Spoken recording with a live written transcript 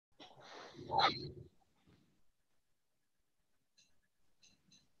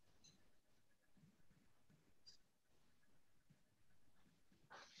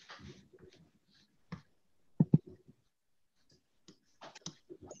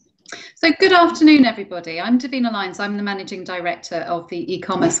So good afternoon, everybody. I'm Davina. I'm the Managing Director of the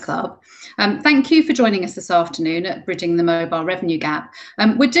Ecommerce Club. Thank you for joining us this afternoon at Bridging the Mobile Revenue Gap.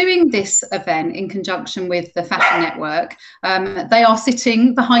 We're doing this event in conjunction with the Fashion Network. They are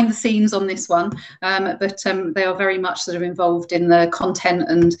sitting behind the scenes on this one, but they are very much sort of involved in the content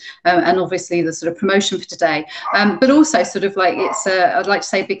and obviously the sort of promotion for today. But also sort of like I'd like to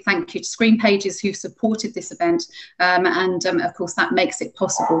say a big thank you to Screen Pages who supported this event, and of course that makes it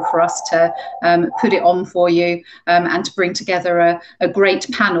possible for us to put it on for you and to bring together a great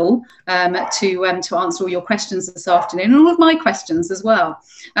panel to answer all your questions this afternoon and all of my questions as well.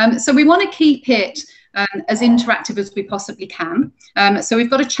 So we want to keep it as interactive as we possibly can. So we've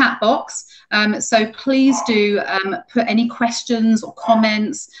got a chat box. So please do put any questions or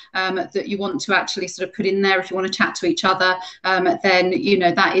comments that you want to actually sort of put in there. If you want to chat to each other, then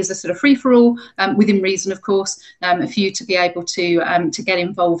that is a sort of free-for-all within reason, of course, for you to be able to get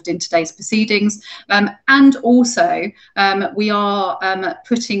involved in today's proceedings. And also, we are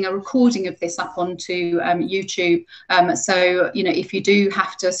putting a recording of this up onto YouTube. So if you do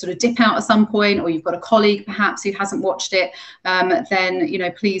have to sort of dip out at some point, or you've got a colleague perhaps who hasn't watched it,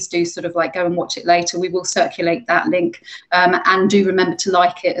 then please do sort of like go and watch it later. We will circulate that link, and do remember to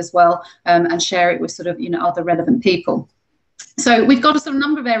like it as well, and share it with sort of other relevant people. So we've got a sort of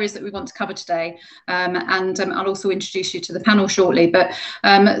number of areas that we want to cover today, and I'll also introduce you to the panel shortly. But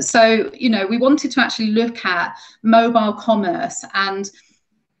so we wanted to actually look at mobile commerce, and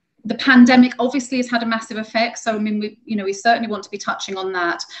the pandemic obviously has had a massive effect. So I mean, we certainly want to be touching on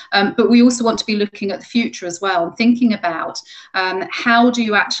that, but we also want to be looking at the future as well, and thinking about how do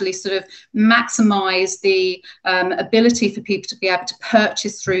you actually sort of maximise the ability for people to be able to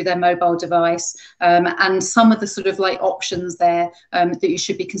purchase through their mobile device, and some of the sort of like options there that you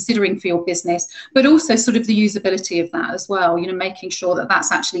should be considering for your business, but also sort of the usability of that as well. Making sure that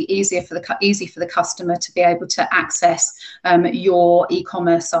that's actually easy for the customer to be able to access your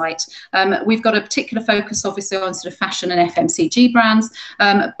e-commerce site. We've got a particular focus obviously on sort of fashion and FMCG brands,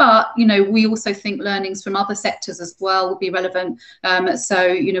 but we also think learnings from other sectors as well will be relevant. So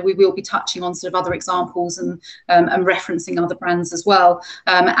we will be touching on sort of other examples and referencing other brands as well.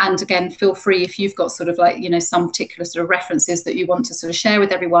 And again, feel free, if you've got sort of like some particular sort of references that you want to sort of share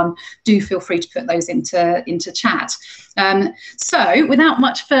with everyone, do feel free to put those into chat. So without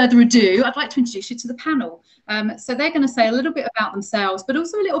much further ado, I'd like to introduce you to the panel. So they're going to say a little bit about themselves, but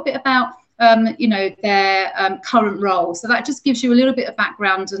also a little bit about their current role. So that just gives you a little bit of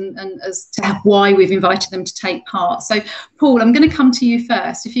background and as to why we've invited them to take part. So Paul, I'm going to come to you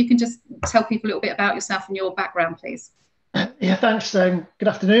first. If you can just tell people a little bit about yourself and your background, please. Yeah, thanks. Good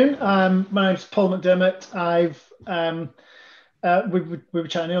afternoon. My name's Paul McDermott. We were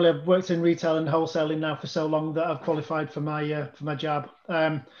chatting earlier. I've worked in retail and wholesaling now for so long that I've qualified for my job.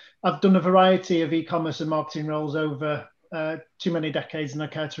 I've done a variety of e-commerce and marketing roles over too many decades and I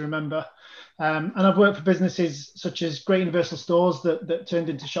care to remember. And I've worked for businesses such as Great Universal Stores that turned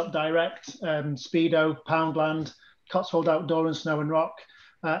into Shop Direct, Speedo, Poundland, Cotswold Outdoor and Snow and Rock,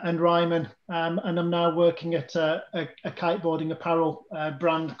 and Ryman. And I'm now working at a kiteboarding apparel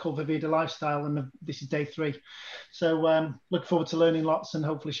brand called Vida Lifestyle, and this is day 3. So look forward to learning lots and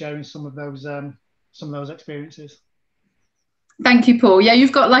hopefully sharing some of those experiences. Thank you, Paul. Yeah,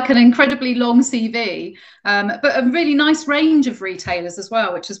 you've got like an incredibly long CV, but a really nice range of retailers as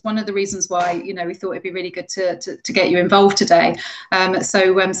well, which is one of the reasons why we thought it'd be really good to get you involved today.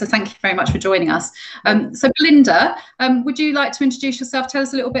 So thank you very much for joining us. So Belinda, would you like to introduce yourself? Tell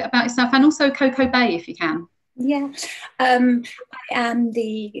us a little bit about yourself, and also Coco Bay, if you can. Yeah, I am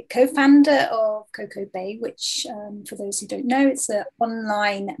the co-founder of Coco Bay, which, for those who don't know, it's an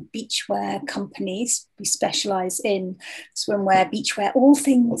online beachwear company. We specialise in swimwear, beachwear, all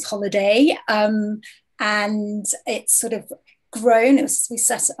things holiday, and it's sort of grown. We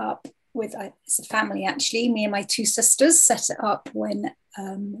set it up with it's a family actually. Me and my 2 sisters set it up when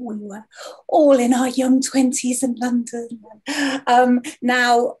we were all in our young 20s in London.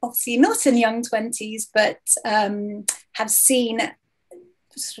 Now, obviously not in young 20s, but have seen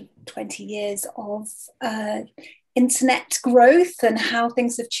sort of 20 years of internet growth and how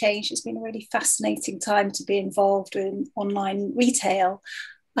things have changed. It's been a really fascinating time to be involved in online retail.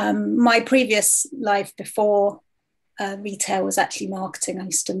 My previous life before retail was actually marketing. I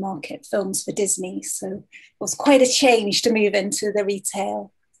used to market films for Disney, so it was quite a change to move into the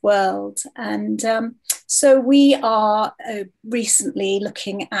retail world. And so we are recently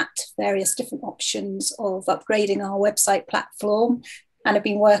looking at various different options of upgrading our website platform, and have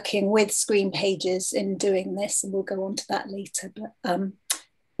been working with Screen Pages in doing this, and we'll go on to that later. But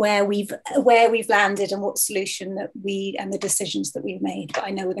where we've landed and what solution that we and the decisions that we've made. But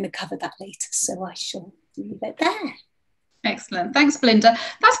I know we're going to cover that later, so I shall leave it there. Excellent. Thanks, Belinda.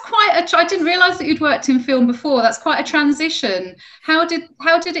 That's quite I didn't realise that you'd worked in film before. That's quite a transition. How did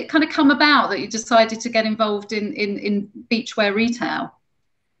it kind of come about that you decided to get involved in beachwear retail?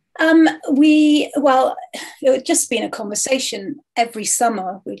 Well, it had just been a conversation. Every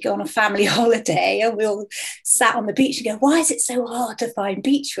summer we'd go on a family holiday and we all sat on the beach and go, why is it so hard to find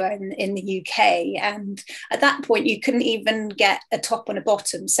beachwear in the UK? And at that point you couldn't even get a top and a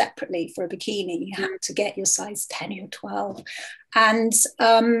bottom separately for a bikini. You had to get your size 10 or 12. And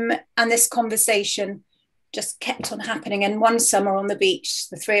this conversation just kept on happening. And one summer on the beach,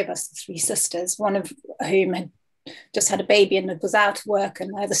 the three of us, the three sisters, one of whom had just had a baby and was out of work, and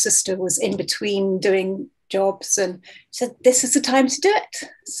my other sister was in between doing jobs, and she said, this is the time to do it.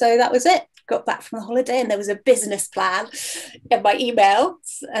 So that was it. Got back from the holiday and there was a business plan in my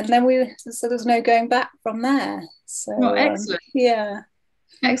emails, and then so there was no going back from there. So excellent. Yeah,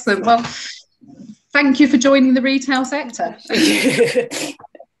 excellent. Well, thank you for joining the retail sector.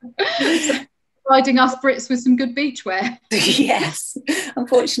 Providing us Brits with some good beachwear. Yes,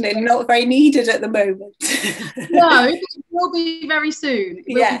 unfortunately not very needed at the moment. No, it will be very soon. It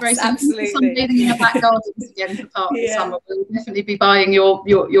will yes, be very soon. Absolutely. Sunbathing in our back gardens again for part of the summer. We'll definitely be buying your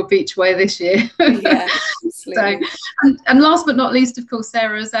beachwear this year. Yeah, absolutely. So, and last but not least, of course,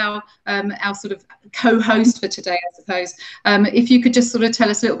 Sarah is our sort of co-host for today, I suppose. If you could just sort of tell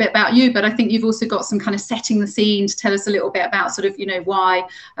us a little bit about you, but I think you've also got some kind of setting the scene to tell us a little bit about sort of, you know, why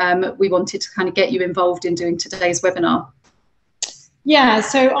we wanted to kind of get you involved in doing today's webinar. Yeah,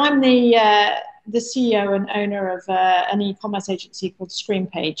 so I'm the CEO and owner of an e-commerce agency called Screen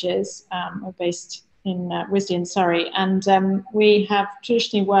Pages. We're based in Wisden, Surrey, and we have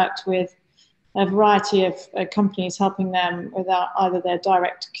traditionally worked with a variety of companies, helping them with either their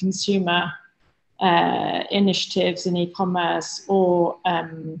direct consumer initiatives in e-commerce or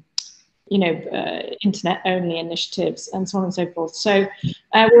internet-only initiatives and so on and so forth. So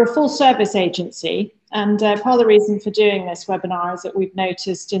we're a full-service agency, and part of the reason for doing this webinar is that we've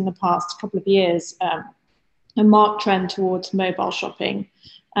noticed in the past couple of years a marked trend towards mobile shopping,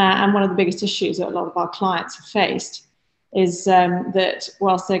 and one of the biggest issues that a lot of our clients have faced is that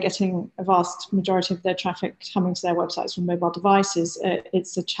whilst they're getting a vast majority of their traffic coming to their websites from mobile devices,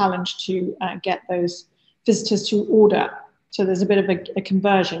 it's a challenge to get those visitors to order. So there's a bit of a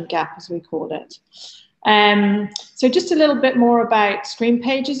conversion gap, as we call it. So just a little bit more about Screen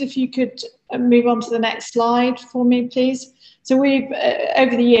Pages. If you could move on to the next slide for me, please. So we've,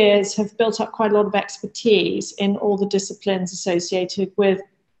 over the years, have built up quite a lot of expertise in all the disciplines associated with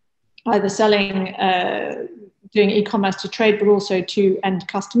either selling, doing e-commerce to trade, but also to end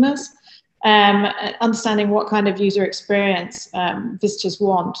customers. Understanding what kind of user experience visitors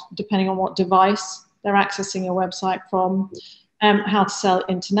want, depending on what device they're accessing your website from, how to sell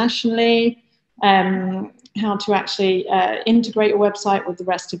internationally, how to actually integrate your website with the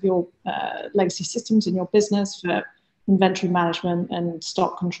rest of your legacy systems in your business for inventory management and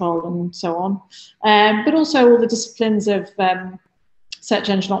stock control and so on. But also all the disciplines of search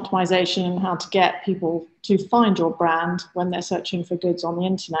engine optimization and how to get people to find your brand when they're searching for goods on the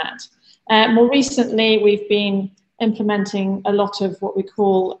internet. More recently, we've been implementing a lot of what we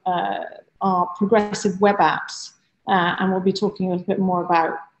call our progressive web apps, and we'll be talking a little bit more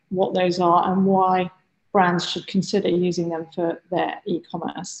about what those are and why brands should consider using them for their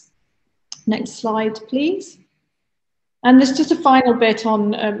e-commerce. Next slide, please. And there's just a final bit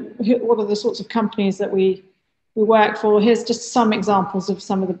on what are the sorts of companies that we work for. Here's just some examples of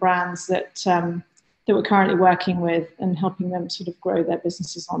some of the brands that that we're currently working with and helping them sort of grow their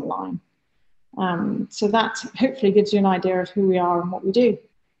businesses online. So that hopefully gives you an idea of who we are and what we do.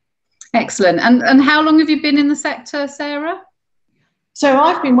 Excellent. And how long have you been in the sector, Sarah? So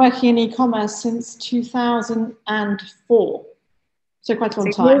I've been working in e-commerce since 2004. So quite a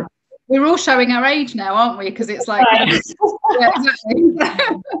long time. We're all showing our age now, aren't we? Because it's like, right. Yeah,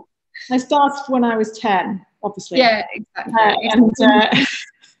 exactly. I started when I was 10, obviously. Yeah, exactly.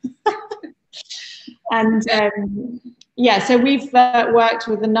 Yeah, so we've worked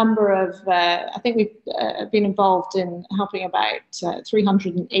with a number of, I think we've been involved in helping about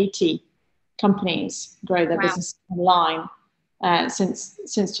 380 companies grow their business online since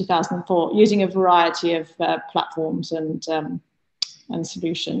 2004, using a variety of platforms and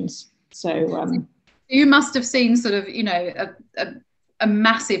solutions. So you must have seen sort of, you know, a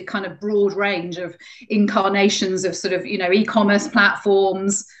massive kind of broad range of incarnations of sort of, you know, e-commerce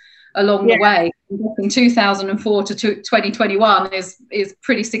platforms along the way. From 2004 to 2021 is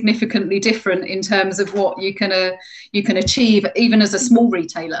pretty significantly different in terms of what you can achieve even as a small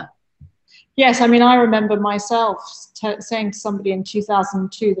retailer. Yes, I mean, I remember myself saying to somebody in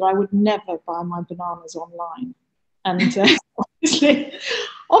 2002 that I would never buy my bananas online, and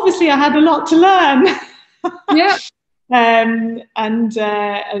obviously I had a lot to learn. Yeah. And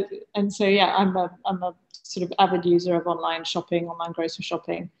so yeah, I'm a sort of avid user of online shopping, online grocery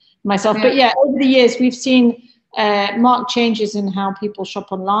shopping myself. Yeah. But yeah, over the years we've seen marked changes in how people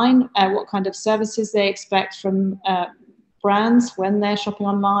shop online, what kind of services they expect from brands when they're shopping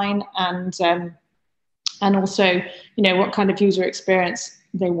online, and also, you know, what kind of user experience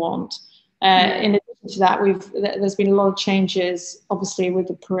they want. In addition to that, there's been a lot of changes, obviously, with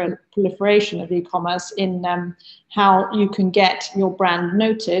the proliferation of e-commerce in how you can get your brand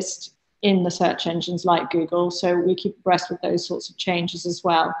noticed in the search engines like Google. So we keep abreast with those sorts of changes as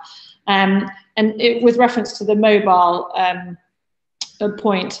well. With reference to the mobile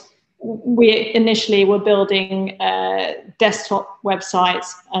point, we initially were building desktop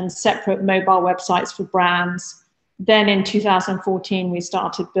websites and separate mobile websites for brands. Then in 2014, we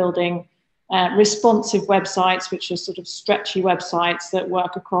started building responsive websites, which are sort of stretchy websites that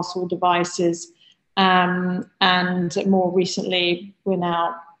work across all devices. And more recently, we're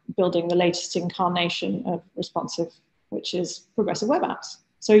now building the latest incarnation of responsive, which is progressive web apps.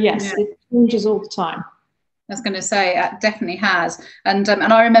 So yes, it changes all the time. I was going to say, it definitely has. And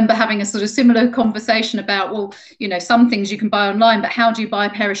I remember having a sort of similar conversation about, well, you know, some things you can buy online, but how do you buy a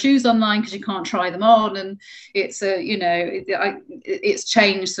pair of shoes online because you can't try them on? And it's you know, it's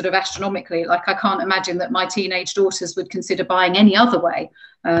changed sort of astronomically. Like, I can't imagine that my teenage daughters would consider buying any other way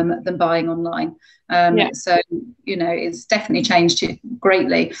than buying online. So, you know, it's definitely changed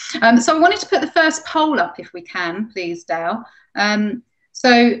greatly. So I wanted to put the first poll up, if we can, please, Dal.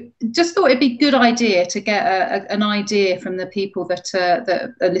 So just thought it'd be a good idea to get an idea from the people that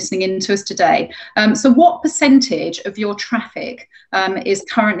are listening in to us today. So what percentage of your traffic is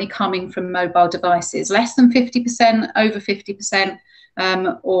currently coming from mobile devices? Less than 50%, over 50%,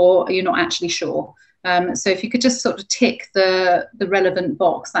 or you're not actually sure? So if you could just sort of tick the relevant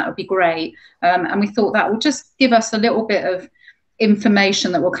box, that would be great. And we thought that would just give us a little bit of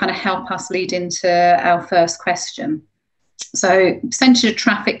information that will kind of help us lead into our first question. So percentage of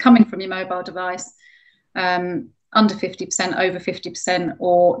traffic coming from your mobile device, under 50%, over 50%,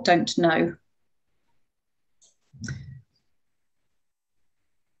 or don't know.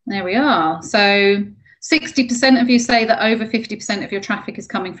 There we are. So 60% of you say that over 50% of your traffic is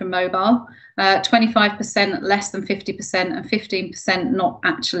coming from mobile, 25% less than 50%, and 15% not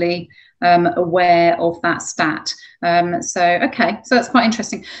actually aware of that stat. Okay, so that's quite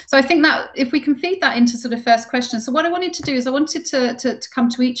interesting. So I think that if we can feed that into sort of first question. So what I wanted to do is I wanted to come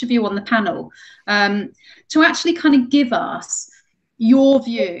to each of you on the panel to actually kind of give us your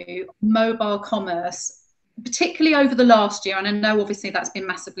view on mobile commerce, particularly over the last year, and I know obviously that's been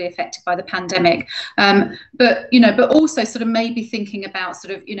massively affected by the pandemic, but you know, but also sort of maybe thinking about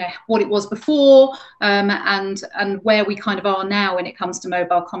sort of, you know, what it was before, and where we kind of are now when it comes to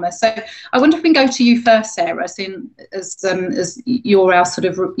mobile commerce. So I wonder if we can go to you first, Sarah, as you're our sort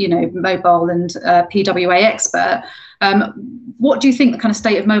of, you know, mobile and PWA expert. What do you think the kind of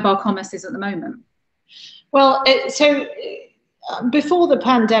state of mobile commerce is at the moment? Well, before the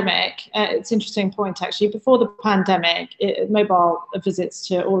pandemic, it's an interesting point actually, before the pandemic, mobile visits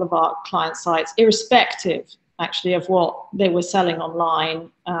to all of our client sites, irrespective actually of what they were selling online,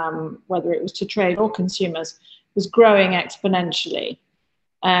 whether it was to trade or consumers, was growing exponentially.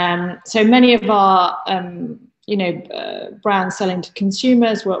 So many of our brands selling to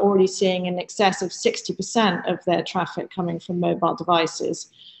consumers were already seeing in excess of 60% of their traffic coming from mobile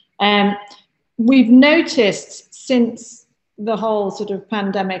devices. We've noticed since the whole sort of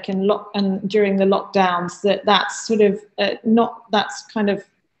pandemic and during the lockdowns that's sort of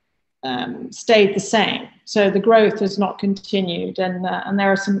stayed the same. So the growth has not continued, and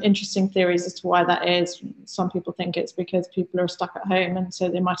there are some interesting theories as to why that is. Some people think it's because people are stuck at home, and so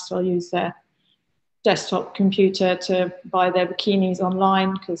they might as well use their desktop computer to buy their bikinis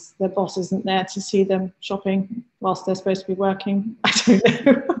online because their boss isn't there to see them shopping whilst they're supposed to be working. I don't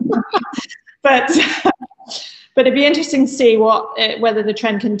know. But it'd be interesting to see whether the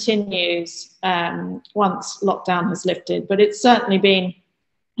trend continues once lockdown has lifted. But it's certainly been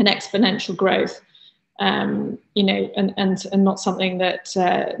an exponential growth, and not something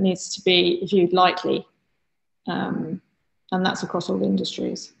that needs to be viewed lightly. And that's across all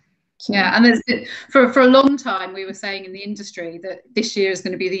industries. So. Yeah, and for a long time we were saying in the industry that this year is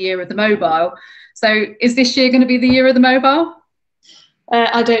going to be the year of the mobile. So is this year going to be the year of the mobile?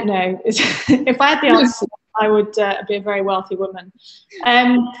 I don't know. If I had the answer, I would be a very wealthy woman.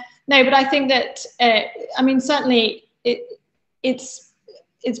 No, but I think that I mean, certainly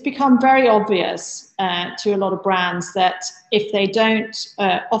it's become very obvious to a lot of brands that if they don't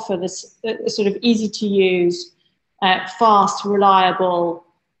offer this sort of easy to use, fast, reliable,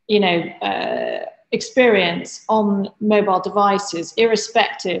 experience on mobile devices,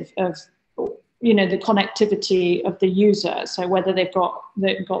 irrespective of the connectivity of the user. So whether they've got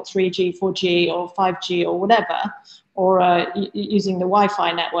 3G, 4G, or 5G, or whatever, or using the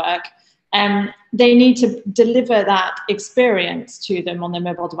Wi-Fi network, they need to deliver that experience to them on their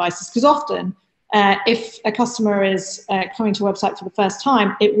mobile devices. Because often, if a customer is coming to a website for the first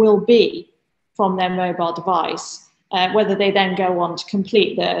time, it will be from their mobile device. Whether they then go on to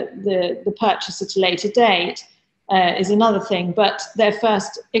complete the purchase at a later date is another thing, but their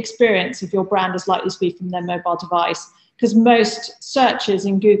first experience of your brand is likely to be from their mobile device, because most searches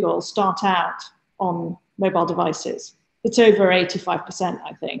in Google start out on mobile devices. It's over 85%,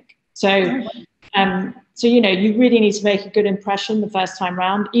 I think. So, you really need to make a good impression the first time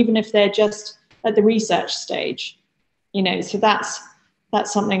round, even if they're just at the research stage. So that's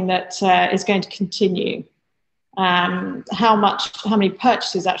something that is going to continue. How many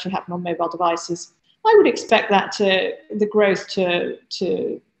purchases actually happen on mobile devices? I would expect that the growth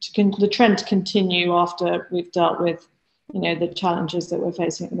the trend to continue after we've dealt with, the challenges that we're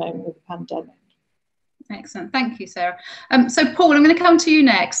facing at the moment with the pandemic. Excellent, thank you, Sarah. So Paul, I'm going to come to you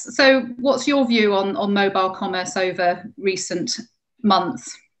next. So what's your view on mobile commerce over recent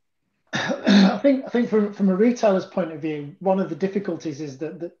months? I think from a retailer's point of view, one of the difficulties is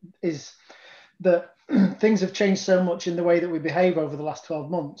that things have changed so much in the way that we behave over the last 12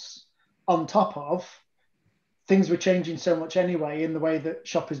 months, on top of things were changing so much anyway in the way that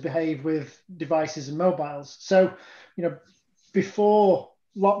shoppers behave with devices and mobiles. So, before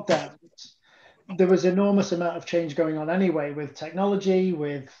lockdowns, there was enormous amount of change going on anyway with technology,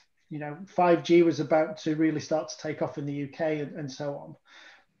 with, 5G was about to really start to take off in the UK and so on.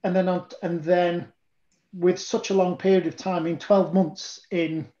 And then with such a long period of time, in 12 months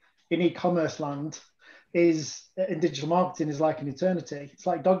in e-commerce land in digital marketing is like an eternity. It's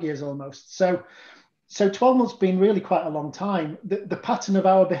like dog years almost. So 12 months been really quite a long time. The pattern of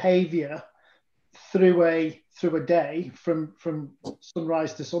our behavior through a day from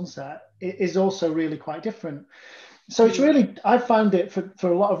sunrise to sunset is also really quite different. So it's really, I found it for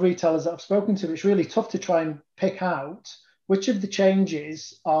a lot of retailers that I've spoken to, it's really tough to try and pick out which of the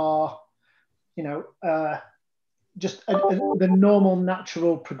changes are, just the normal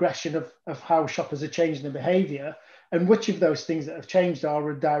natural progression of how shoppers are changing their behavior, and which of those things that have changed are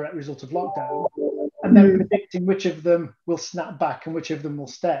a direct result of lockdown, and then predicting which of them will snap back and which of them will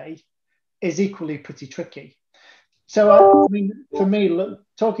stay is equally pretty tricky. So I mean, for me,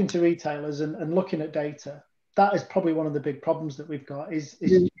 talking to retailers and looking at data, that is probably one of the big problems that we've got is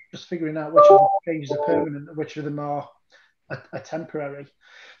just figuring out which of the changes are permanent and which of them are temporary.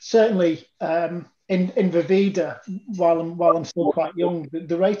 Certainly in Vivida, while I'm still quite young,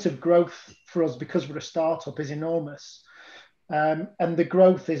 the rate of growth for us, because we're a startup, is enormous. And the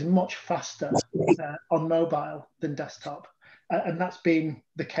growth is much faster on mobile than desktop. And that's been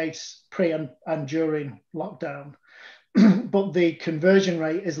the case pre and during lockdown. But the conversion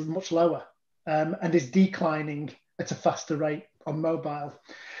rate is much lower and is declining at a faster rate on mobile.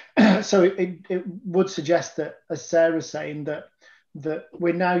 So it would suggest that, as Sarah's saying, that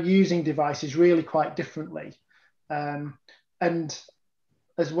we're now using devices really quite differently. And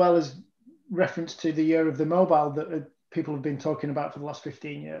as well as reference to the year of the mobile that people have been talking about for the last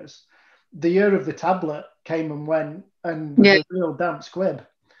 15 years, the year of the tablet came and went and was a real damp squib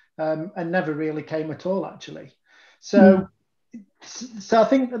and never really came at all, actually. So I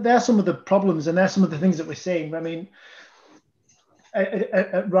think there are some of the problems and there are some of the things that we're seeing. I mean,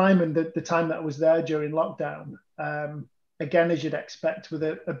 at Ryman, the time that I was there during lockdown, again, as you'd expect with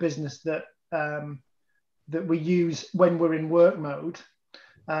a business that we use when we're in work mode,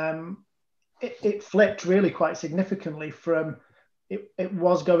 it flipped really quite significantly from it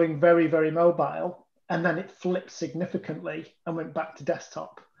was going very, very mobile, and then it flipped significantly and went back to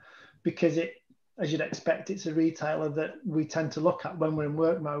desktop, because as you'd expect, it's a retailer that we tend to look at when we're in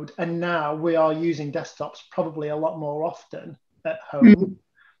work mode. And now we are using desktops probably a lot more often at home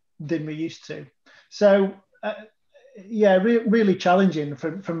than we used to. So really challenging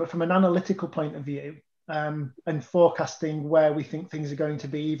from an analytical point of view, and forecasting where we think things are going to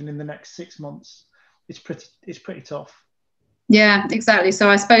be even in the next 6 months. It's pretty tough. Yeah, exactly. So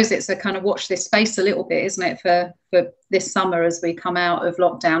I suppose it's a kind of watch this space a little bit, isn't it, for this summer as we come out of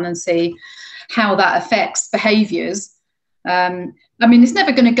lockdown and see how that affects behaviours. I mean, it's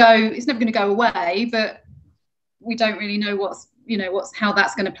never going to go away, but we don't really know how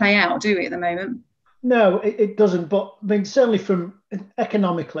that's going to play out, do we, at the moment? No, it doesn't. But I mean, certainly from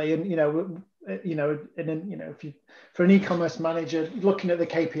economically, and if you, for an e-commerce manager, looking at the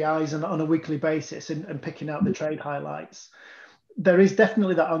KPIs on a weekly basis and picking out the trade highlights, there is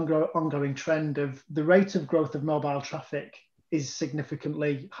definitely that ongoing trend of the rate of growth of mobile traffic is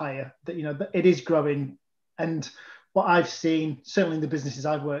significantly higher. That it is growing, and what I've seen, certainly in the businesses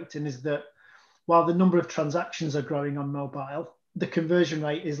I've worked in, is that while the number of transactions are growing on mobile, the conversion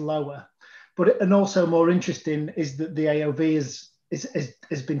rate is lower. And also more interesting is that the AOV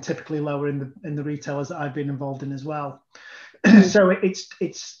has been typically lower in the retailers that I've been involved in as well. So I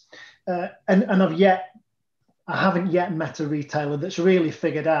haven't yet met a retailer that's really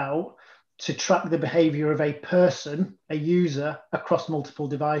figured out to track the behavior of a person, a user, across multiple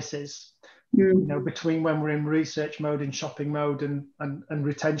devices. Between when we're in research mode, in shopping mode, and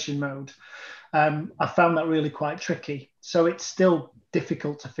retention mode. I found that really quite tricky. So it's still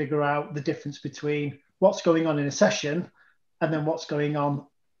difficult to figure out the difference between what's going on in a session and then what's going on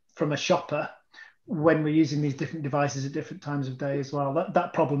from a shopper when we're using these different devices at different times of day as well.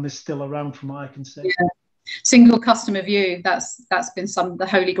 That problem is still around from what I can see. Yeah. Single customer view, that's been the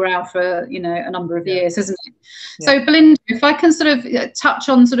holy grail for a number of years, isn't it? Yeah. So Belinda, if I can sort of touch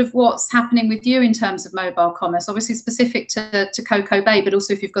on sort of what's happening with you in terms of mobile commerce, obviously specific to Coco Bay, but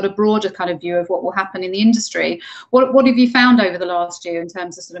also if you've got a broader kind of view of what will happen in the industry, what have you found over the last year in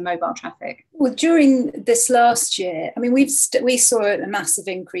terms of sort of mobile traffic? Well, during this last year, I mean, we saw a massive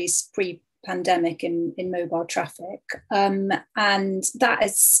increase pre-pandemic in mobile traffic, and that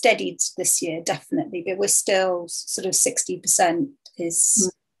has steadied this year, definitely, but we're still sort of 60%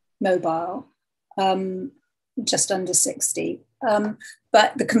 is mobile, just under 60,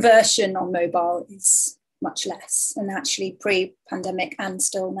 but the conversion on mobile is much less, and actually pre-pandemic and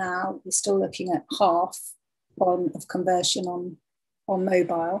still now we're still looking at half of conversion on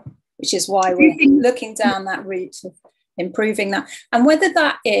mobile, which is why we're looking down that route of improving that. And whether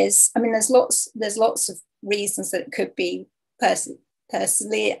that is, I mean, there's lots of reasons that it could be.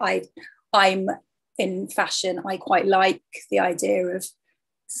 Personally, I'm in fashion. I quite like the idea of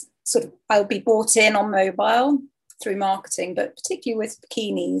sort of I'll be bought in on mobile through marketing, but particularly with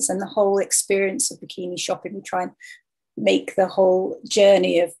bikinis and the whole experience of bikini shopping, we try and make the whole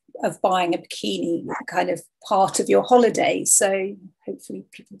journey of buying a bikini kind of part of your holiday. So hopefully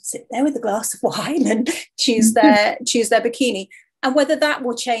people sit there with a glass of wine and choose their bikini. And whether that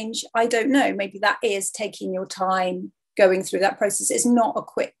will change, I don't know. Maybe that is taking your time going through that process. It's not a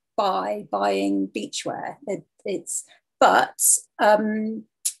quick buy buying beachwear. It's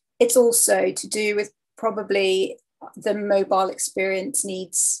also to do with probably the mobile experience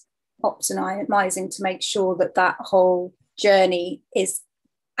needs optimizing to make sure that whole journey is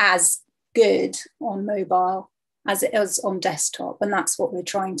as good on mobile as it is on desktop, and that's what we're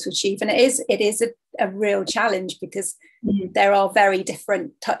trying to achieve. And it is a real challenge because there are very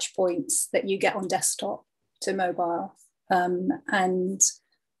different touch points that you get on desktop to mobile, and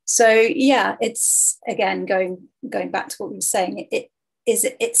so it's again going back to what we were saying.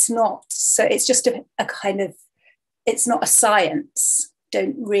 It's not so. It's just a kind of, it's not a science.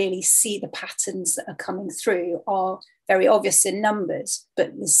 Don't really see the patterns that are coming through are very obvious in numbers,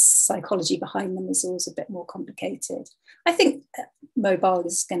 but the psychology behind them is always a bit more complicated. I think mobile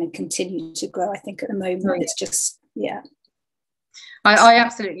is going to continue to grow. I think at the moment it's just, I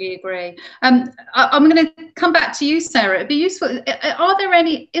absolutely agree. I'm going to come back to you, Sarah. It'd be useful.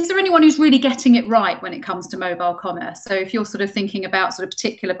 Is there anyone who's really getting it right when it comes to mobile commerce? So if you're sort of thinking about sort of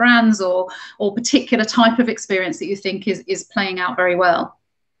particular brands or particular type of experience that you think is playing out very well.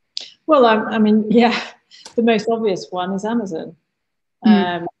 Well, I mean, the most obvious one is Amazon.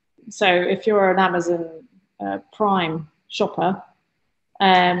 So if you're an Amazon Prime shopper,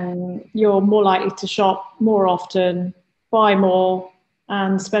 you're more likely to shop more often, buy more,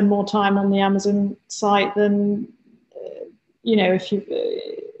 and spend more time on the Amazon site than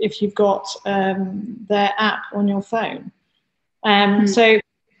if you've got their app on your phone. So,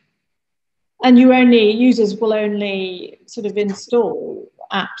 and users will only sort of install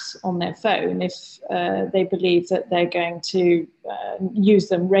apps on their phone if they believe that they're going to use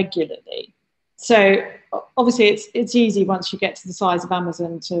them regularly. So obviously it's easy once you get to the size of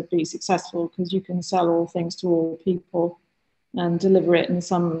Amazon to be successful because you can sell all things to all people and deliver it in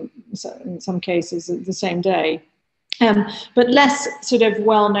some cases the same day. But less sort of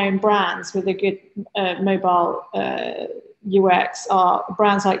well-known brands with a good mobile UX are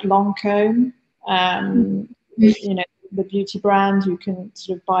brands like Lancôme, you know, the beauty brand. You can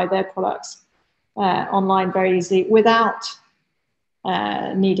sort of buy their products online very easily without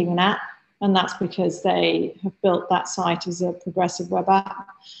needing an app, and that's because they have built that site as a progressive web app.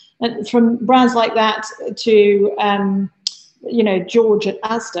 And from brands like that to you know, George at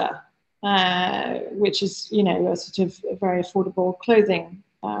Asda, which is, you know, a sort of a very affordable clothing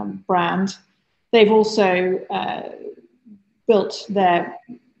brand. They've also built their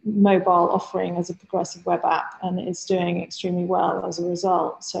mobile offering as a progressive web app, and it's doing extremely well as a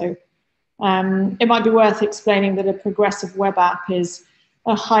result. So it might be worth explaining that a progressive web app is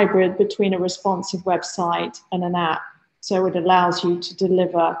a hybrid between a responsive website and an app. So it allows you to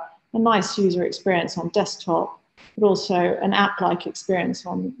deliver a nice user experience on desktop, but also an app-like experience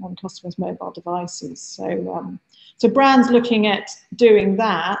on customers' mobile devices. So, so brands looking at doing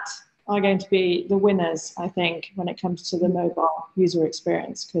that are going to be the winners, I think, when it comes to the mobile user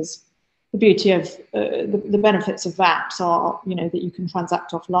experience, because the beauty of the benefits of apps are, you know, that you can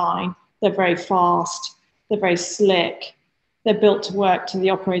transact offline. They're very fast, they're very slick, they're built to work to the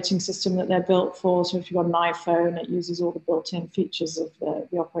operating system that they're built for. So if you've got an iPhone, it uses all the built-in features of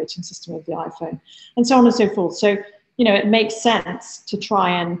the operating system of the iPhone, and so on and so forth. So, you know, it makes sense to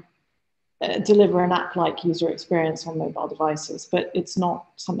try and deliver an app-like user experience on mobile devices, but it's not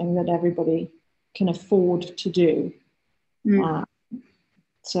something that everybody can afford to do.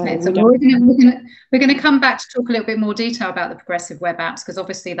 So okay, so we're going to come back to talk a little bit more detail about the progressive web apps, because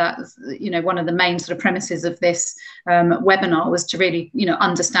obviously that's, you know, one of the main sort of premises of this webinar was to really, you know,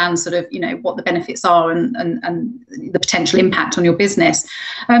 understand sort of, you know, what the benefits are and the potential impact on your business.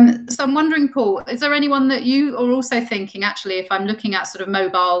 So I'm wondering, Paul, is there anyone that you are also thinking, actually, if I'm looking at sort of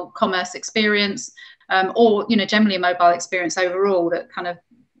mobile commerce experience or, you know, generally a mobile experience overall, that kind of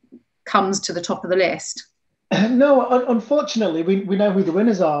comes to the top of the list? No, unfortunately, we know who the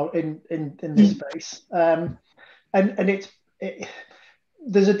winners are in this space, and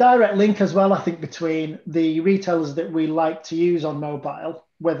there's a direct link as well, I think, between the retailers that we like to use on mobile,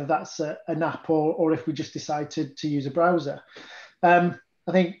 whether that's an app or if we just decide to use a browser. I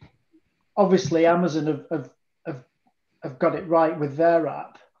think obviously Amazon have got it right with their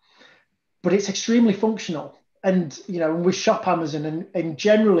app, but it's extremely functional. And, you know, we shop Amazon and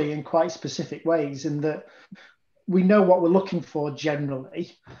generally in quite specific ways, in that we know what we're looking for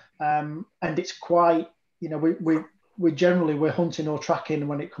generally. And it's quite, you know, we're hunting or tracking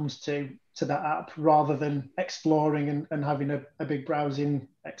when it comes to that app, rather than exploring and having a big browsing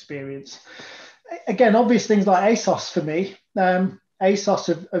experience. Again, obvious things like ASOS for me.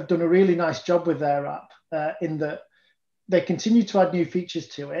 ASOS have done a really nice job with their app in that they continue to add new features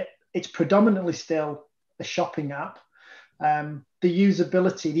to it. It's predominantly still a shopping app. The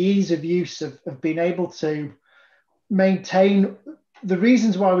usability, the ease of use of being able to maintain the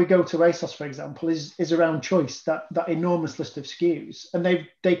reasons why we go to ASOS, for example, is around choice, that enormous list of SKUs, and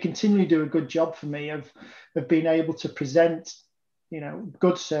they continually do a good job for me of being able to present, you know,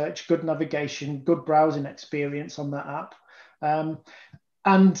 good search, good navigation, good browsing experience on that app,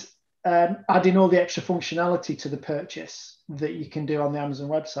 and adding all the extra functionality to the purchase that you can do on the Amazon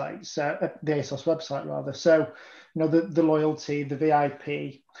website, so the ASOS website rather. So, you know, the loyalty, the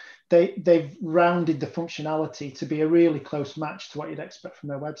VIP, they've rounded the functionality to be a really close match to what you'd expect from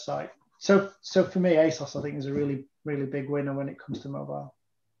their website. So for me, ASOS, I think, is a really, really big winner when it comes to mobile.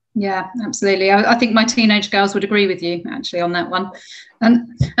 Yeah, absolutely. I think my teenage girls would agree with you, actually, on that one. And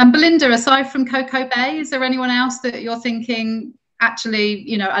Belinda, aside from Coco Bay, is there anyone else that you're thinking, actually,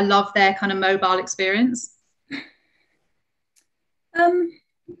 you know, I love their kind of mobile experience?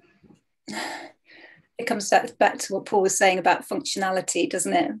 It comes back to what Paul was saying about functionality,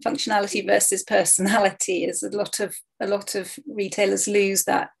 doesn't it? Functionality versus personality is a lot of retailers lose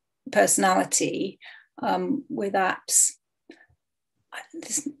that personality with apps.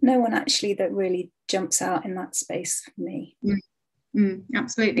 There's no one actually that really jumps out in that space for me.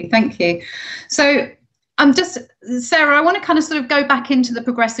 Absolutely, thank you. So I'm just, Sarah, I want to kind of sort of go back into the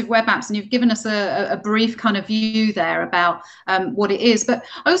progressive web apps, and you've given us a brief kind of view there about what it is, but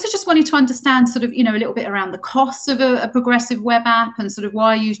I also just wanted to understand sort of, you know, a little bit around the costs of a progressive web app, and sort of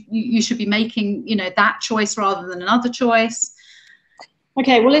why you should be making, you know, that choice rather than another choice.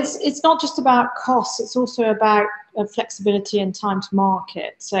 Okay, well, it's not just about costs, it's also about flexibility and time to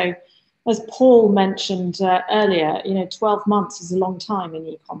market. So as Paul mentioned earlier, you know, 12 months is a long time in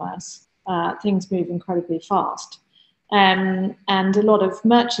e-commerce. Things move incredibly fast. And a lot of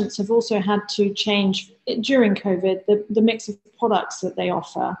merchants have also had to change, during COVID, the mix of products that they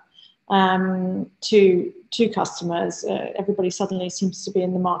offer to customers. Everybody suddenly seems to be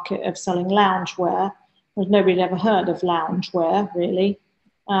in the market of selling loungewear There's nobody ever heard of loungewear, really,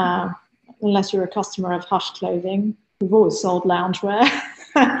 unless you're a customer of Hush Clothing. We've always sold loungewear,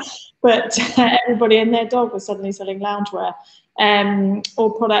 but everybody and their dog was suddenly selling loungewear,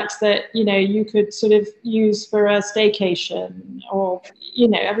 or products that, you know, you could sort of use for a staycation, or, you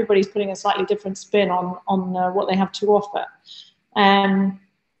know, everybody's putting a slightly different spin on what they have to offer.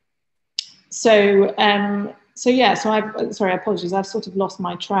 So sorry, apologies, I've sort of lost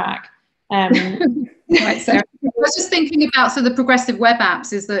my track. Right, so I was just thinking about, so the progressive web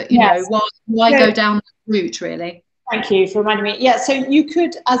apps is that, you know, why go down that route, really? Thank you for reminding me. Yeah, so you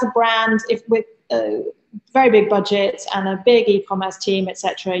could, as a brand, if with very big budgets and a big e-commerce team,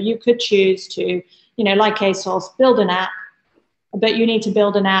 etc., you could choose to, you know, like ASOS, build an app, but you need to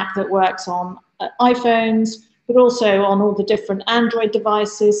build an app that works on iPhones, but also on all the different Android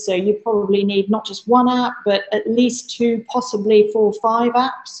devices. So you probably need not just one app, but at least 2, possibly 4 or 5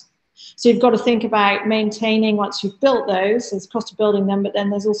 apps. So you've got to think about maintaining, once you've built those, there's the cost of building them, but then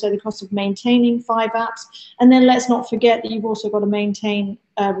there's also the cost of maintaining 5 apps. And then let's not forget that you've also got to maintain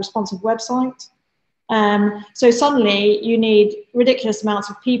a responsive website. So suddenly you need ridiculous amounts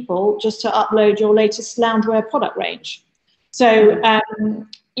of people just to upload your latest loungewear product range. So,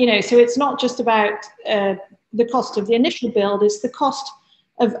 you know, so it's not just about the cost of the initial build, it's the cost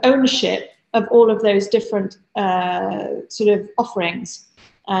of ownership of all of those different sort of offerings.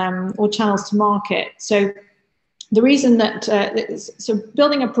 Or channels to market. So the reason that, so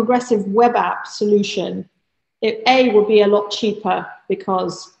building a progressive web app solution, it will be a lot cheaper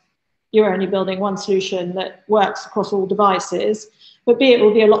because you're only building one solution that works across all devices, but B, it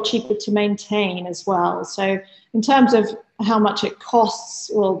will be a lot cheaper to maintain as well. So in terms of how much it costs,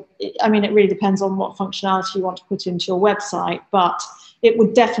 well, I mean, it really depends on what functionality you want to put into your website, but it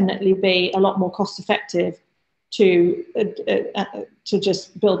would definitely be a lot more cost effective to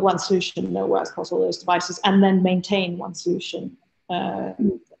just build one solution that works across all those devices and then maintain one solution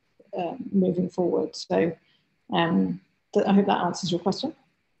moving forward. So I hope that answers your question.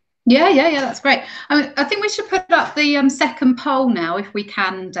 Yeah, that's great. I think we should put up the second poll now, if we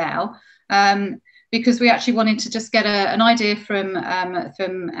can, Dale, because we actually wanted to just get an idea from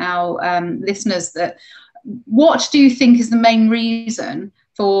our listeners that what do you think is the main reason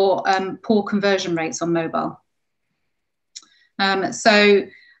for poor conversion rates on mobile? So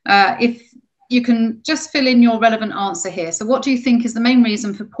if you can just fill in your relevant answer here. So what do you think is the main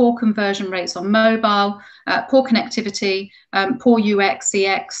reason for poor conversion rates on mobile, poor connectivity, poor UX,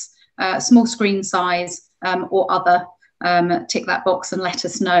 CX, small screen size, or other? Tick that box and let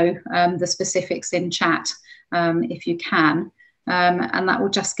us know the specifics in chat if you can. And that will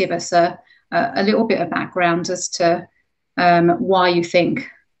just give us a little bit of background as to why you think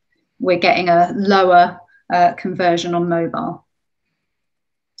we're getting a lower conversion on mobile.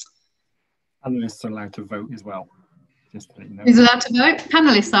 Panelists are allowed to vote as well. Just to let you know. Who's allowed to vote?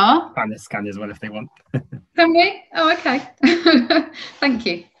 Panelists are? Panelists can as well if they want. Can we? Oh, okay. Thank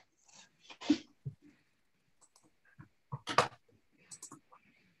you.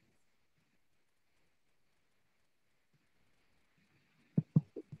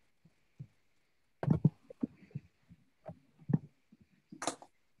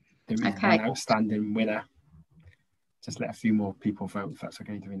 There is one outstanding winner. Just let a few more people vote if that's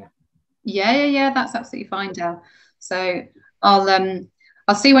okay, Davina. Yeah, that's absolutely fine, Dale. So I'll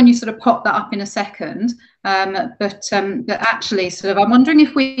see when you sort of pop that up in a second. But actually, sort of, I'm wondering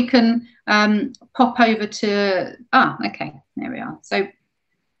if we can pop over to okay, there we are. So,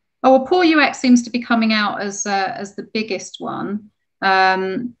 well, poor UX seems to be coming out as the biggest one.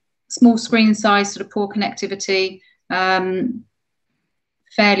 Small screen size, sort of poor connectivity,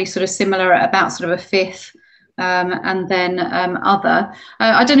 fairly sort of similar at about sort of a fifth. And then other.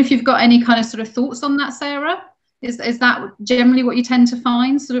 I don't know if you've got any kind of sort of thoughts on that, Sarah. Is that generally what you tend to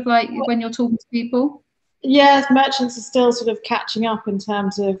find, sort of like when you're talking to people? Yes, merchants are still sort of catching up in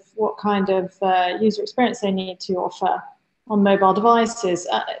terms of what kind of user experience they need to offer on mobile devices.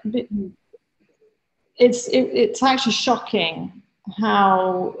 It's actually shocking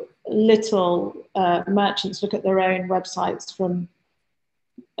how little merchants look at their own websites from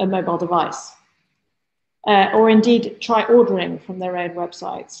a mobile device. Or indeed try ordering from their own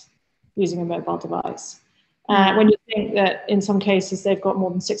websites using a mobile device. When you think that in some cases they've got more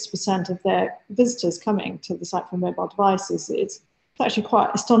than 60% of their visitors coming to the site from mobile devices, it's actually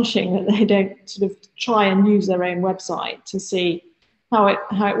quite astonishing that they don't sort of try and use their own website to see how it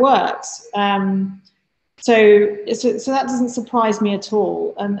works. So that doesn't surprise me at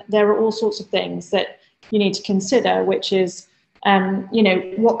all. And there are all sorts of things that you need to consider, which is you know,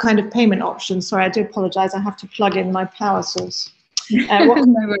 what kind of payment options? Sorry, I do apologise. I have to plug in my power source. What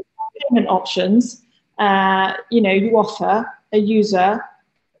kind of payment options you know, you offer a user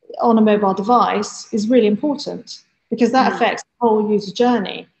on a mobile device is really important, because that affects the whole user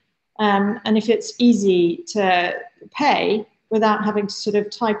journey. And if it's easy to pay without having to sort of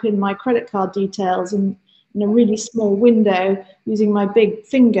type in my credit card details in a really small window using my big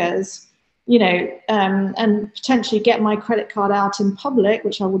fingers, you know, and potentially get my credit card out in public,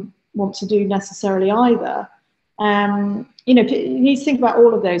 which I wouldn't want to do necessarily either. You know, you need to think about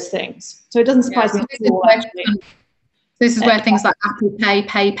all of those things. So it doesn't surprise me at all, actually. This is where things like Apple Pay,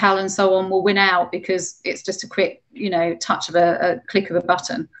 PayPal, and so on will win out, because it's just a quick, you know, touch of a click of a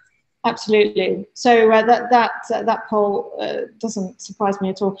button. Absolutely. So that poll doesn't surprise me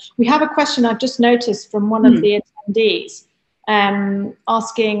at all. We have a question I've just noticed from one of the attendees,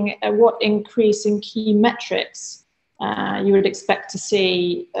 asking what increase in key metrics you would expect to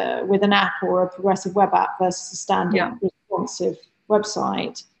see with an app or a progressive web app versus a standard responsive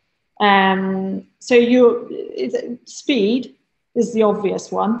website. So speed is the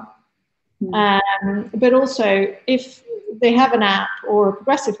obvious one, but also if they have an app or a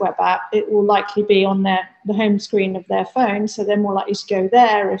progressive web app, it will likely be on the home screen of their phone, so they're more likely to go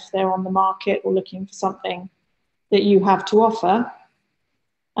there if they're on the market or looking for something that you have to offer.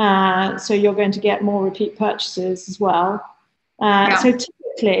 So you're going to get more repeat purchases as well. So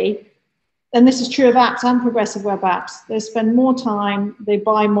typically, and this is true of apps and progressive web apps, they spend more time, they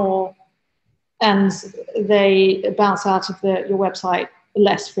buy more, and they bounce out of your website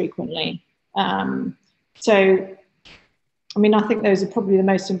less frequently. So, I mean, I think those are probably the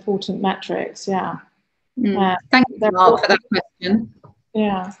most important metrics, Thank you, Mark, for that question.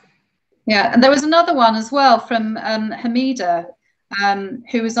 Yeah, and there was another one as well from Hamida,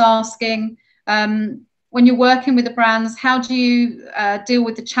 who was asking, when you're working with the brands, how do you deal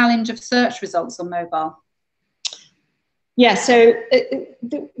with the challenge of search results on mobile? Yeah, so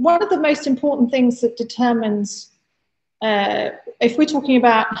one of the most important things that determines, if we're talking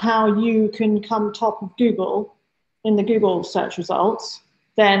about how you can come top of Google in the Google search results,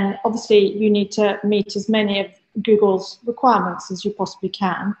 then obviously you need to meet as many of Google's requirements as you possibly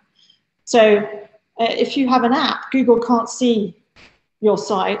can. So if you have an app, Google can't see your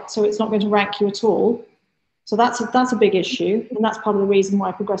site, so it's not going to rank you at all. So that's a big issue, and that's part of the reason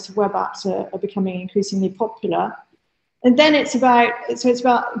why progressive web apps are becoming increasingly popular. And then it's about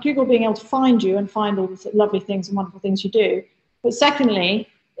Google being able to find you and find all the lovely things and wonderful things you do. But secondly,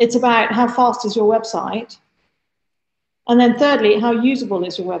 it's about how fast is your website. And then thirdly, how usable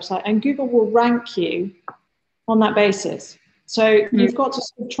is your website? And Google will rank you on that basis. So you've got to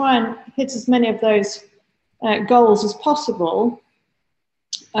sort of try and hit as many of those goals as possible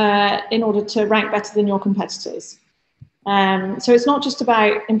in order to rank better than your competitors. So it's not just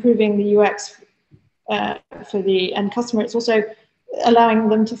about improving the UX for the end customer, it's also allowing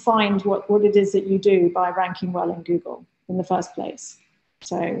them to find what it is that you do by ranking well in Google in the first place.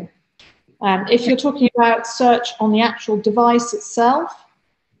 So if you're talking about search on the actual device itself,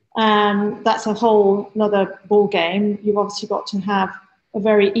 that's a whole another ball game. You've obviously got to have a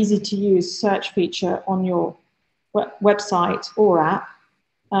very easy to use search feature on your website or app,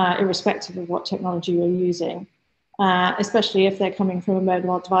 irrespective of what technology you're using, especially if they're coming from a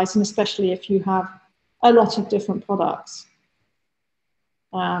mobile device, and especially if you have a lot of different products,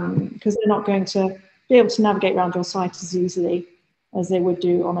 because they're not going to be able to navigate around your site as easily as they would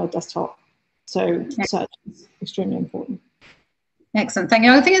do on a desktop. So search is extremely important. Excellent, thank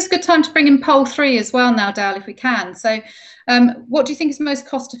you. I think it's a good time to bring in poll 3 as well now, Dal, if we can. So what do you think is most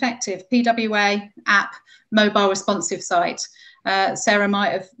cost effective? PWA, app, mobile responsive site? Sarah might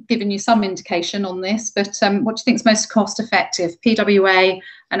have given you some indication on this, but what do you think is most cost effective? PWA,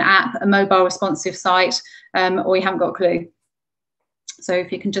 an app, a mobile responsive site, or you haven't got a clue? So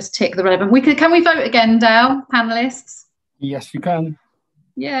if you can just tick the relevant. Can we vote again, Dal, panelists? Yes, you can.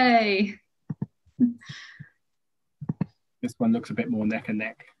 Yay. This one looks a bit more neck and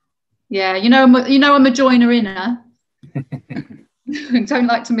neck. Yeah, you know I'm a joiner inner. Don't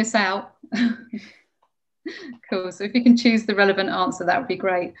like to miss out. Cool. So if you can choose the relevant answer, that would be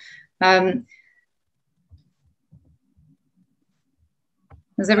great. Has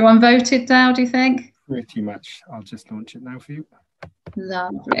everyone voted, Dal, do you think? Pretty much. I'll just launch it now for you.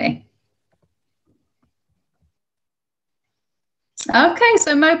 Lovely. Okay,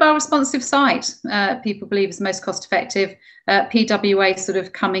 so mobile responsive site, people believe is most cost effective. PWA sort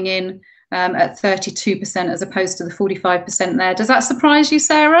of coming in at 32% as opposed to the 45% there. Does that surprise you,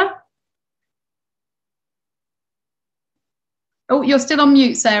 Sarah? Oh, you're still on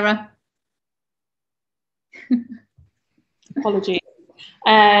mute, Sarah. Apologies.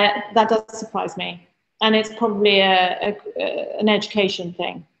 That does surprise me. And it's probably an education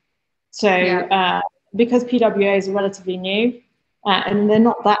thing. So because PWAs are relatively new, and they're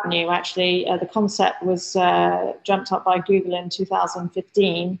not that new actually. The concept was jumped up by Google in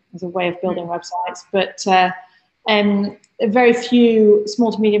 2015 as a way of building websites, but very few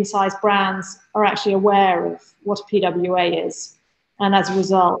small to medium-sized brands are actually aware of what a PWA is, and as a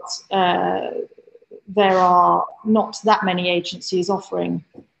result, there are not that many agencies offering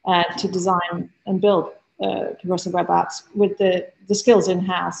to design and build progressive web apps with the skills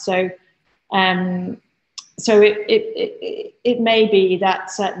in-house. So it may be that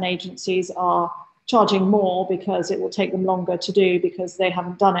certain agencies are charging more because it will take them longer to do because they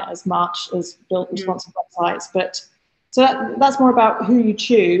haven't done it as much as built responsive websites. But so that's more about who you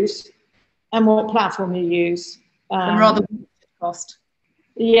choose and what platform you use. And rather cost.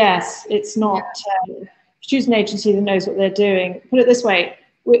 Yes, it's not. Choose an agency that knows what they're doing. Put it this way.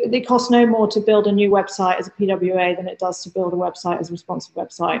 It costs no more to build a new website as a PWA than it does to build a website as a responsive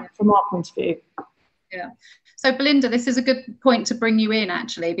website, from our point of view. Yeah. So Belinda, this is a good point to bring you in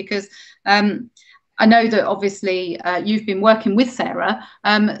actually, because I know that obviously you've been working with Sarah.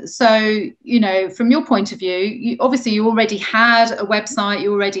 So, you know, from your point of view, you already had a website,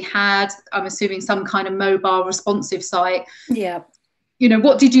 you already had, I'm assuming, some kind of mobile responsive site. Yeah. You know,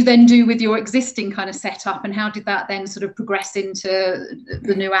 what did you then do with your existing kind of setup, and how did that then sort of progress into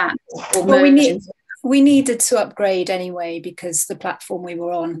the new app? Well, we needed to upgrade anyway because the platform we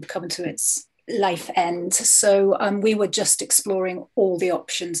were on had come to its life end. So we were just exploring all the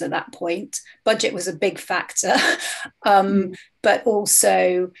options at that point. Budget was a big factor, but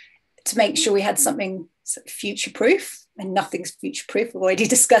also to make sure we had something future-proof. And nothing's future-proof. We've already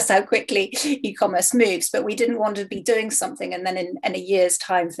discussed how quickly e-commerce moves, but we didn't want to be doing something and then in a year's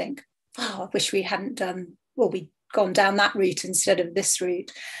time think, oh, I wish we hadn't done, well, we'd gone down that route instead of this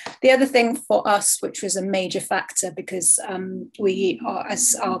route. The other thing for us, which was a major factor, because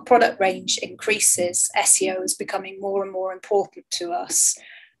as our product range increases, SEO is becoming more and more important to us.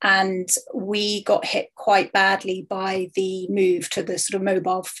 And we got hit quite badly by the move to the sort of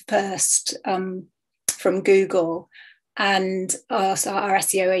mobile first from Google. And our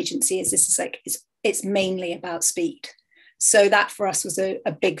SEO agency it's mainly about speed. So that for us was a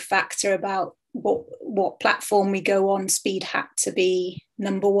big factor about what platform we go on. Speed had to be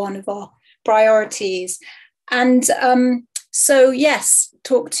number one of our priorities. And so, yes,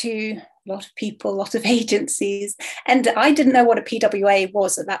 talked to a lot of people, a lot of agencies, and I didn't know what a PWA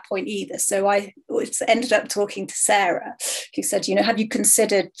was at that point either. So I ended up talking to Sarah, who said, you know, have you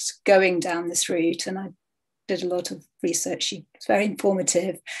considered going down this route? And I did a lot of research. She was very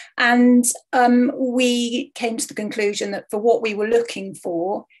informative. And we came to the conclusion that for what we were looking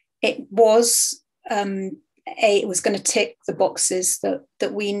for, it was going to tick the boxes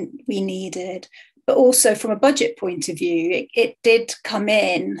that we needed. But also from a budget point of view, it did come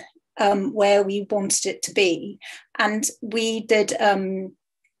in where we wanted it to be. And we did,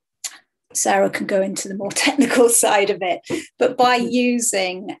 Sarah can go into the more technical side of it, but by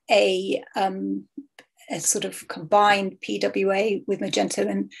using a sort of combined PWA with Magento,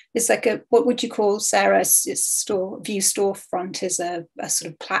 and it's like what would you call, Sarah, View Storefront is a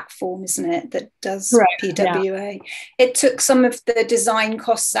sort of platform, isn't it, that does PWA. Yeah. It took some of the design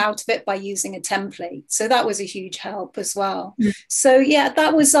costs out of it by using a template. So that was a huge help as well. So yeah,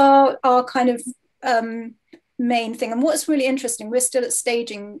 that was our kind of main thing. And what's really interesting, we're still at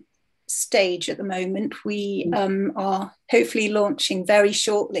staging stage at the moment. We are hopefully launching very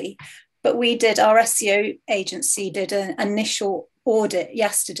shortly. But our SEO agency did an initial audit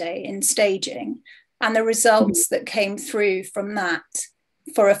yesterday in staging, and the results that came through from that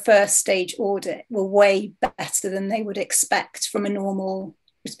for a first stage audit were way better than they would expect from a normal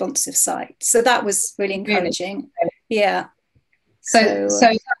responsive site. So that was really encouraging. Yeah. So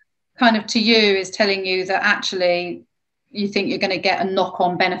kind of to you is telling you that actually you think you're going to get a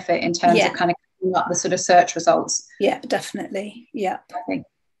knock-on benefit in terms of kind of cleaning up the sort of search results. Yeah, definitely. Yeah.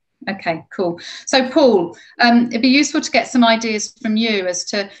 Okay, cool. So Paul, it'd be useful to get some ideas from you as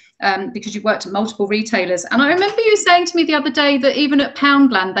to, because you've worked at multiple retailers. And I remember you saying to me the other day that even at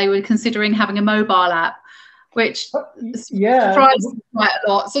Poundland, they were considering having a mobile app, which surprised me quite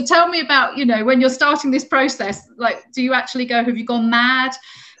a lot. So tell me about, you know, when you're starting this process, like, do you actually go, have you gone mad?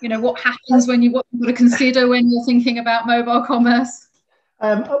 You know, what happens what you've got to consider when you're thinking about mobile commerce?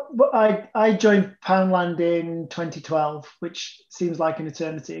 I joined Poundland in 2012, which seems like an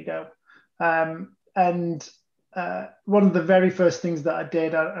eternity ago. And one of the very first things that I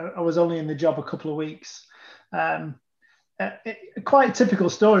did, I was only in the job a couple of weeks. Quite a typical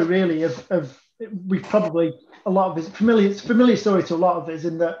story, really, of we've probably, a lot of it's familiar story to a lot of us,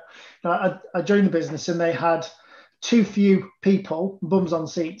 in that I joined the business and they had too few people, bums on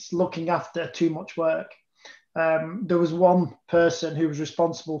seats, looking after too much work. There was one person who was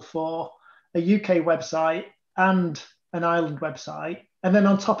responsible for a UK website and an Ireland website. And then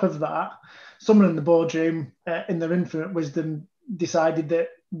on top of that, someone in the boardroom, in their infinite wisdom, decided that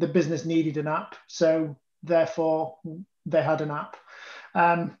the business needed an app. So therefore, they had an app.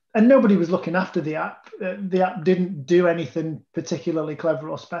 And nobody was looking after the app. The app didn't do anything particularly clever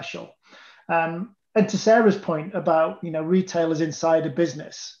or special. And to Sarah's point about, retailers inside a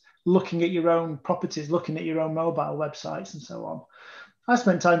business, looking at your own properties, looking at your own mobile websites and so on. I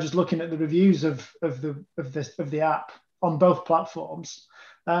spent time just looking at the reviews of the app on both platforms,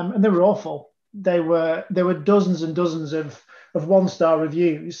 and they were awful. There were dozens and dozens of 1-star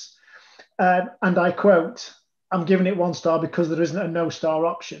reviews, and I quote, "I'm giving it 1 star because there isn't a no-star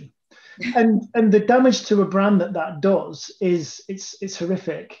option." And the damage to a brand that does is it's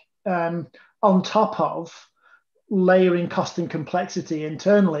horrific. On top of layering cost and complexity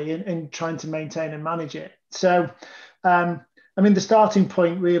internally in trying to maintain and manage it. So, the starting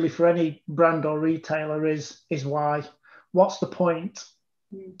point really for any brand or retailer is why. What's the point?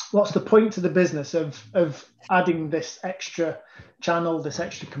 What's the point to the business of adding this extra channel, this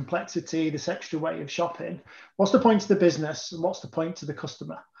extra complexity, this extra way of shopping? What's the point to the business and what's the point to the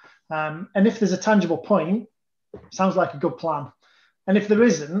customer? And if there's a tangible point, sounds like a good plan. And if there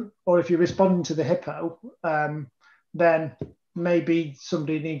isn't, or if you're responding to the hippo, then maybe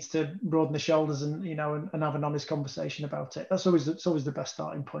somebody needs to broaden the shoulders and have an honest conversation about it. It's always the best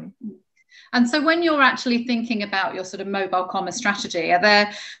starting point. And so when you're actually thinking about your sort of mobile commerce strategy, are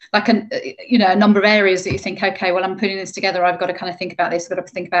there like a number of areas that you think, okay, well, I'm putting this together, I've got to kind of think about this, I've got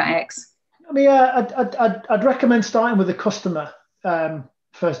to think about X? I'd recommend starting with the customer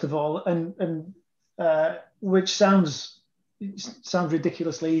first of all, and which sounds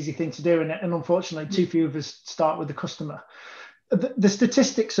ridiculously easy thing to do, and unfortunately too few of us start with the customer. The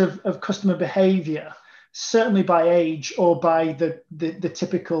statistics of customer behavior, certainly by age or by the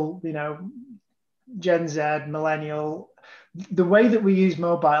typical Gen Z, millennial, the way that we use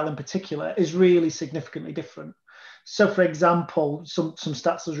mobile in particular is really significantly different. So for example, some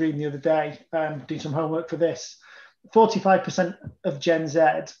stats I was reading the other day, doing some homework for this, 45% of Gen Z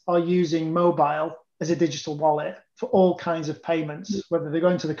are using mobile as a digital wallet for all kinds of payments, whether they're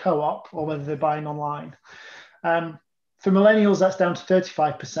going to the co-op or whether they're buying online. For millennials, that's down to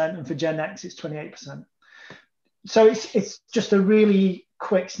 35%, and for Gen X, it's 28%. So it's just a really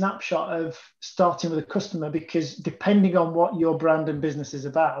quick snapshot of starting with a customer, because depending on what your brand and business is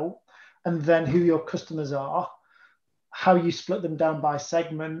about, and then who your customers are, how you split them down by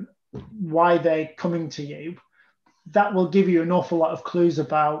segment, why they're coming to you, that will give you an awful lot of clues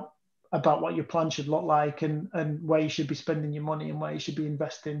about what your plan should look like, and where you should be spending your money and where you should be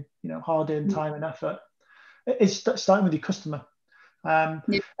investing, hard-earned time and effort. It's starting with your customer. And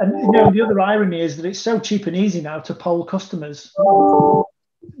the other irony is that it's so cheap and easy now to poll customers.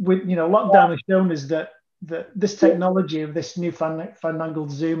 With lockdown has shown us that this technology of this new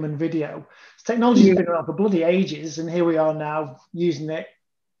fandangled Zoom and video, this technology has been around for bloody ages, and here we are now using it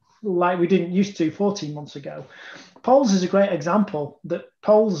like we didn't used to 14 months ago. Polls is a great example that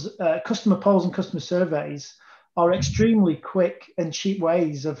customer polls and customer surveys are extremely quick and cheap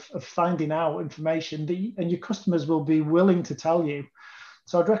ways of finding out information and your customers will be willing to tell you.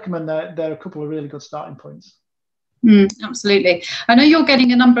 So I'd recommend that there are a couple of really good starting points. Absolutely. I know you're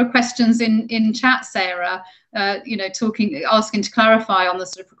getting a number of questions in chat, Sarah, asking to clarify on the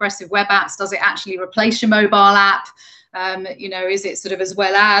sort of progressive web apps. Does it actually replace your mobile app? Is it sort of as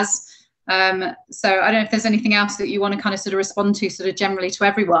well as? So I don't know if there's anything else that you want to kind of sort of respond to sort of generally to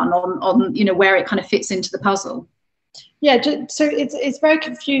everyone on where it kind of fits into the puzzle. Yeah, so it's very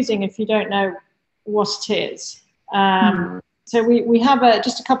confusing if you don't know what it is. So we have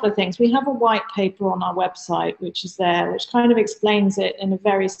just a couple of things. We have a white paper on our website, which is there, which kind of explains it in a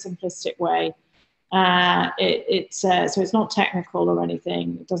very simplistic way. So it's not technical or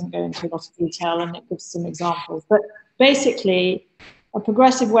anything. It doesn't go into a lot of detail, and it gives some examples. But basically, a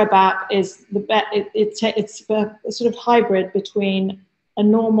progressive web app is it's a sort of hybrid between a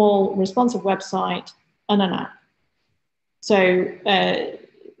normal responsive website and an app. So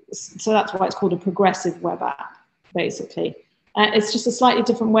that's why it's called a progressive web app, basically. It's just a slightly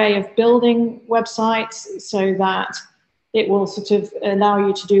different way of building websites so that it will sort of allow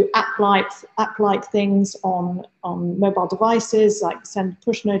you to do app-like things on mobile devices, like send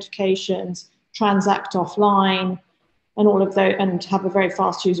push notifications, transact offline, and all of those, and have a very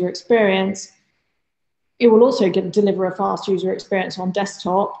fast user experience. It will also deliver a fast user experience on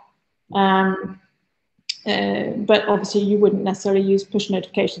desktop, but obviously you wouldn't necessarily use push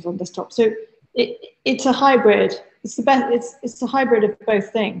notifications on desktop. So it's a hybrid it's the best. It's a hybrid of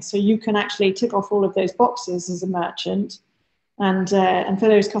both things. So you can actually tick off all of those boxes as a merchant, and for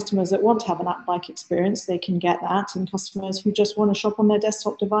those customers that want to have an app-like experience, they can get that. And customers who just want to shop on their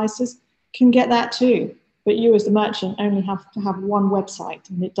desktop devices can get that too. But you, as the merchant, only have to have one website,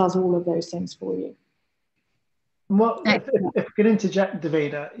 and it does all of those things for you. What if I can interject,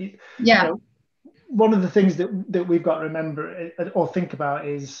 Davina? Yeah. You know, one of the things that we've got to remember or think about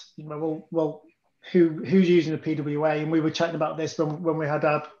is, you know, well, who's using a PWA? And we were chatting about this when we had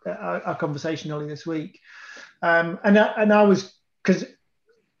our conversation earlier this week. And I was, because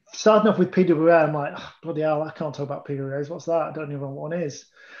starting off with PWA, I'm like, oh, bloody hell, I can't talk about PWAs. What's that? I don't even know what one is.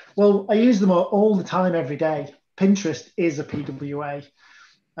 Well, I use them all the time, every day. Pinterest is a PWA.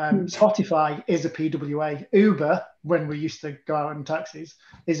 Spotify is a PWA. Uber, when we used to go out in taxis,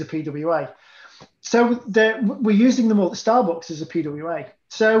 is a PWA. So we're using them all. Starbucks is a PWA.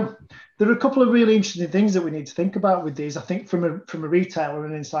 So there are a couple of really interesting things that we need to think about with these. I think from a retailer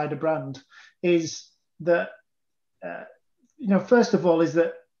and inside a brand is that, you know, first of all, is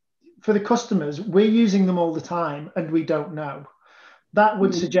that for the customers, we're using them all the time and we don't know. That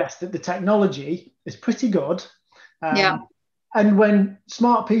would suggest that the technology is pretty good. And when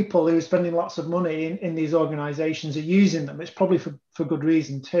smart people who are spending lots of money in these organizations are using them, it's probably for good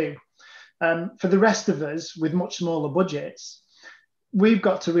reason too. For the rest of us with much smaller budgets, we've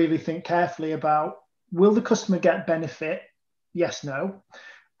got to really think carefully about, will the customer get benefit? Yes, no.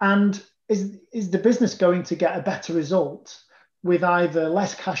 And is the business going to get a better result with either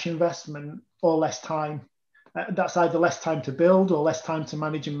less cash investment or less time? That's either less time to build or less time to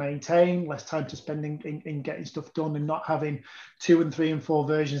manage and maintain, less time to spend in getting stuff done and not having 2 and 3 and 4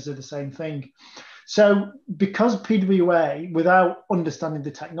 versions of the same thing. So because PWA, without understanding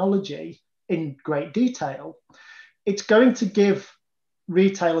the technology in great detail, it's going to give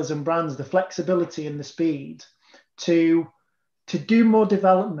retailers and brands the flexibility and the speed to do more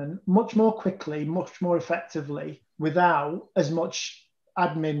development much more quickly, much more effectively, without as much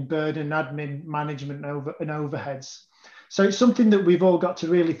admin burden, admin management and overheads. So it's something that we've all got to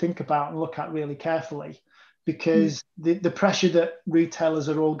really think about and look at really carefully, because the pressure that retailers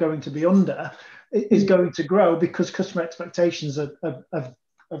are all going to be under is going to grow because customer expectations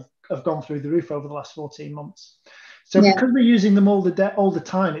have gone through the roof over the last 14 months. So because we're using them all the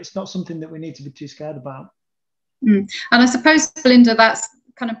time, it's not something that we need to be too scared about. And I suppose, Belinda, that's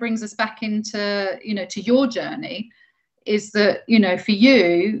kind of brings us back into, you know, to your journey, is that, you know, for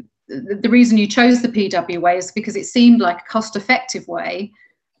you, the reason you chose the PWA is because it seemed like a cost-effective way.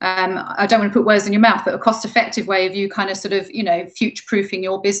 I don't want to put words in your mouth, but a cost-effective way of you kind of sort of, you know, future-proofing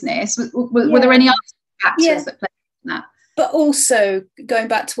your business. Were there any other factors that played in that? But also, going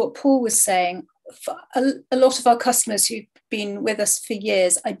back to what Paul was saying, for a lot of our customers who've been with us for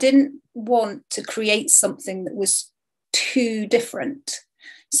years, I didn't want to create something that was too different.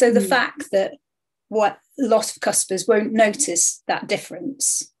 So the fact that what a lot of customers won't notice that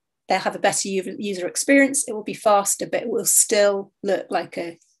difference, they'll have a better user experience, it will be faster, but it will still look like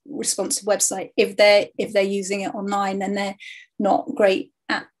a responsive website. If they're using it online and they're not great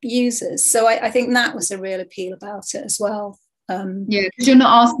app users. So I think that was a real appeal about it as well. Yeah, because you're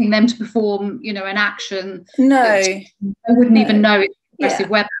not asking them to perform, you know, an action. No, they wouldn't even know it's a progressive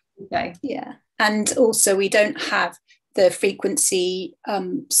web app, would they? Yeah, and also we don't have the frequency.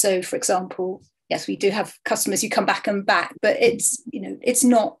 So, for example, yes, we do have customers who come back and back, but it's, you know, it's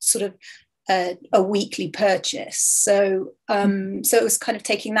not sort of a weekly purchase. So, so it was kind of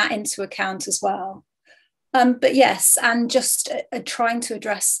taking that into account as well. But yes, and just trying to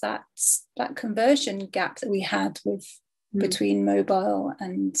address that conversion gap that we had with between mobile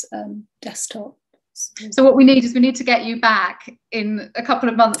and desktop. So what we need to get you back in a couple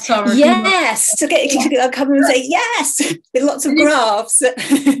of months. Or yes, to get you to come and say yes with lots of graphs.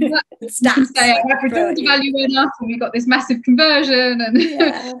 Stats. Our value went up, and we got this massive conversion, and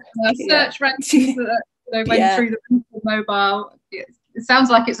search rankings that went through the mobile. It sounds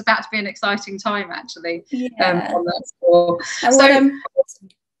like it's about to be an exciting time, actually. On that score. And so,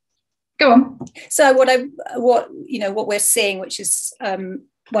 go on. So what we're seeing, which is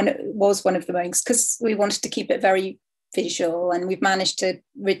one of the moments, because we wanted to keep it very visual, and we've managed to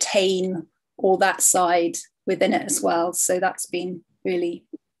retain all that side within it as well. So that's been really,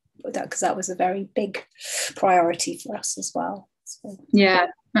 because that was a very big priority for us as well. So. Yeah,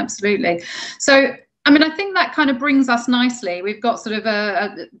 absolutely. So, I mean, I think that kind of brings us nicely. We've got sort of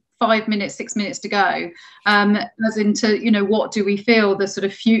a 5 minutes, 6 minutes to go, as into, you know, what do we feel the sort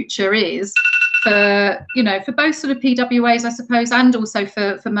of future is for, you know, for both sort of PWAs, I suppose, and also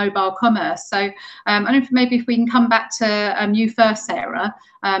for mobile commerce. So I don't know, maybe if we can come back to you first, Sarah,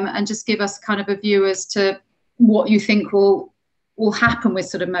 and just give us kind of a view as to what you think will happen with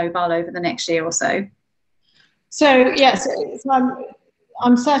sort of mobile over the next year or so? So yes,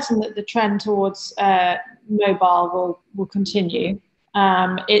 I'm certain that the trend towards mobile will continue.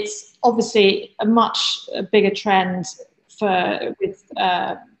 It's obviously a much bigger trend with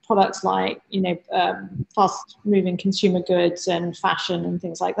products like, you know, fast-moving consumer goods and fashion and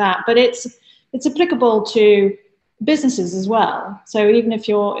things like that. But it's applicable to businesses as well. So even if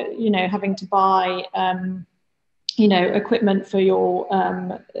you're, you know, having to buy, you know, equipment for your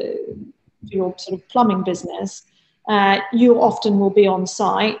sort of plumbing business, you often will be on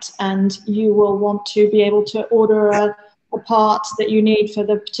site, and you will want to be able to order a part that you need for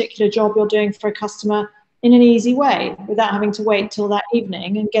the particular job you're doing for a customer in an easy way, without having to wait till that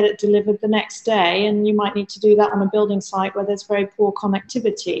evening and get it delivered the next day. And you might need to do that on a building site where there's very poor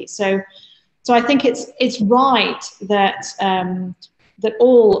connectivity. So I think it's right that that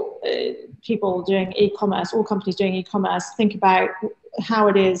all people doing e-commerce, all companies doing e-commerce, think about how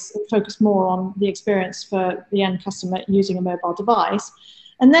it is, focus more on the experience for the end customer using a mobile device.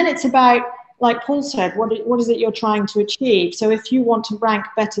 And then it's about, like Paul said, what is it you're trying to achieve? So if you want to rank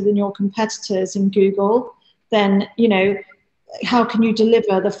better than your competitors in Google, then, you know, how can you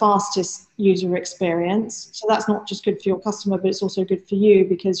deliver the fastest user experience? So that's not just good for your customer, but it's also good for you,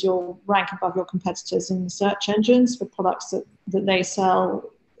 because you'll rank above your competitors in the search engines for products that they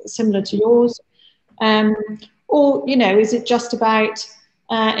sell similar to yours. Or, you know, is it just about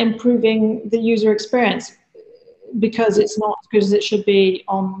improving the user experience, because it's not as good as it should be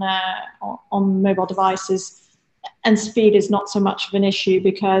on mobile devices, and speed is not so much of an issue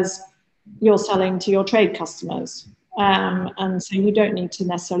because you're selling to your trade customers, and so you don't need to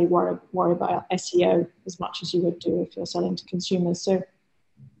necessarily worry about SEO as much as you would do if you're selling to consumers. So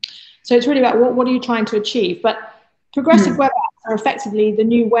it's really about what are you trying to achieve. But progressive web apps are effectively the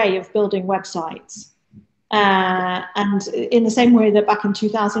new way of building websites, and in the same way that back in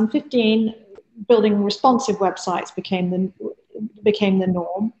 2015 building responsive websites became the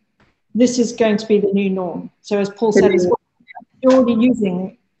norm, this is going to be the new norm. So as Paul said, you're already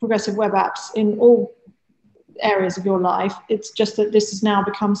using progressive web apps in all areas of your life. It's just that this has now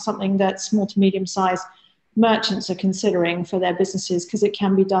become something that small to medium-sized merchants are considering for their businesses, because it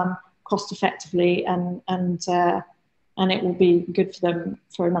can be done cost effectively, and it will be good for them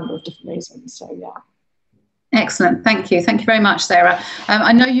for a number of different reasons. So yeah. Excellent. Thank you. Thank you very much, Sarah.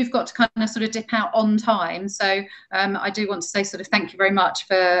 I know you've got to kind of sort of dip out on time, so I do want to say sort of thank you very much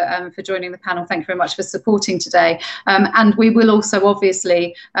for joining the panel. Thank you very much for supporting today. And we will also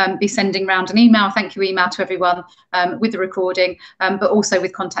obviously be sending round an thank you email to everyone with the recording, but also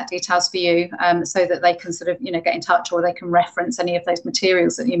with contact details for you, so that they can sort of, you know, get in touch, or they can reference any of those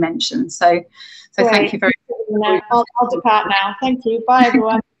materials that you mentioned. So thank you very much. I'll dip out now. Thank you. Bye,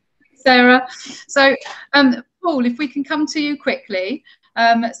 everyone. Sarah. So, Paul, if we can come to you quickly.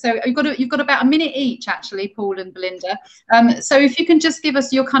 So you've got about a minute each, actually, Paul and Belinda. So if you can just give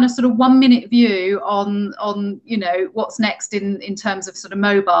us your kind of sort of 1 minute view on you know, what's next in terms of sort of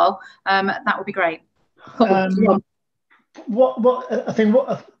mobile, that would be great. There's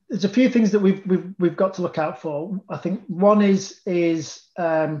a few things that we've got to look out for. I think one is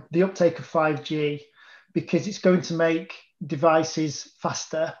the uptake of 5G, because it's going to make devices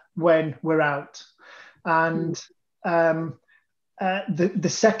faster when we're out. And the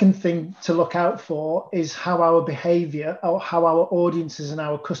second thing to look out for is how our behavior, or how our audiences and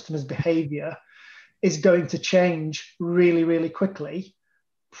our customers' behavior is going to change really, really quickly,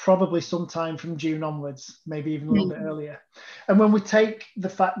 probably sometime from June onwards, maybe even a little bit earlier. And when we take the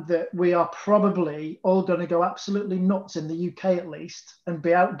fact that we are probably all going to go absolutely nuts, in the UK at least, and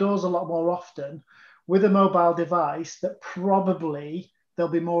be outdoors a lot more often with a mobile device, that probably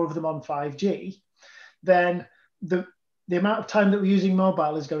there'll be more of them on 5G, then the amount of time that we're using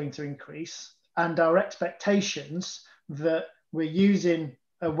mobile is going to increase, and our expectations that we're using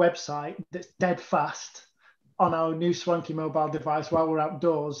a website that's dead fast on our new swanky mobile device while we're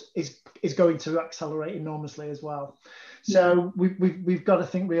outdoors is going to accelerate enormously as well. So we've got to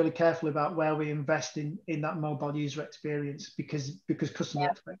think really carefully about where we invest in that mobile user experience, because customer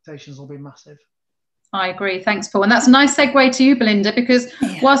expectations will be massive. I agree. Thanks, Paul. And that's a nice segue to you, Belinda, because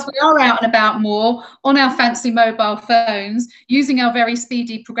whilst we are out and about more on our fancy mobile phones, using our very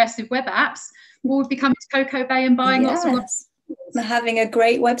speedy progressive web apps, we'll be coming to Coco Bay and buying lots of websites. Having a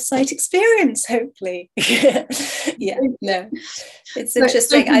great website experience, hopefully. It's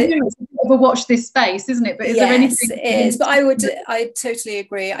interesting. It's watch this space, isn't it? But is there anything? Yes, it is. But I totally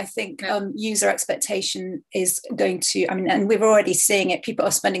agree. I think user expectation is going to, and we're already seeing it. People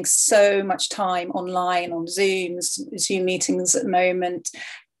are spending so much time online on Zoom meetings at the moment,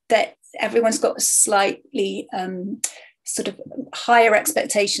 that everyone's got slightly sort of higher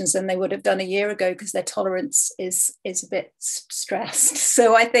expectations than they would have done a year ago, because their tolerance is a bit stressed.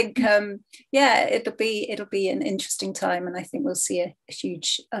 So I think yeah, it'll be an interesting time, and I think we'll see a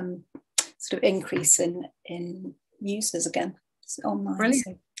huge sort of increase in users again online. Brilliant.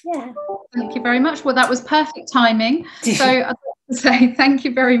 So, yeah. Thank you very much. Well, that was perfect timing. So I'd like to say thank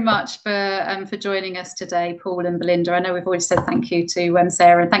you very much for joining us today, Paul and Belinda. I know we've already said thank you to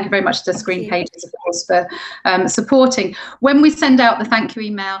Sarah, and thank you very much to Screen Pages, of course, for supporting. When we send out the thank you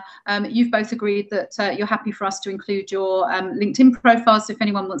email, you've both agreed that you're happy for us to include your LinkedIn profiles. So if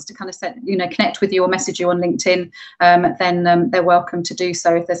anyone wants to kind of connect with you or message you on LinkedIn, then they're welcome to do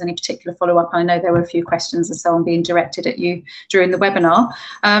so. If there's any particular follow-up, I know there were a few questions and so on being directed at you during the webinar.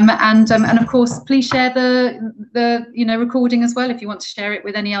 And of course, please share the recording as well if you want to share it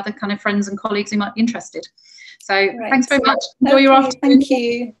with any other kind of friends and colleagues who might be interested. So thanks very much. Enjoy your afternoon. Thank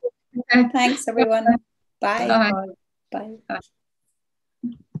you. Okay. Thanks, everyone. Bye. Bye. Bye. Bye.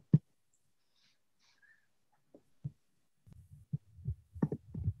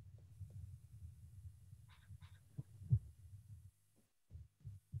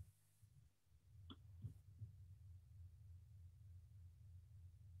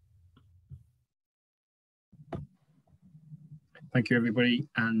 Thank you, everybody.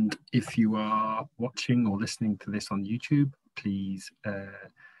 And if you are watching or listening to this on YouTube, please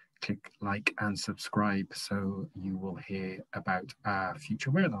click like and subscribe so you will hear about our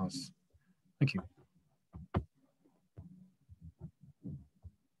future webinars. Thank you.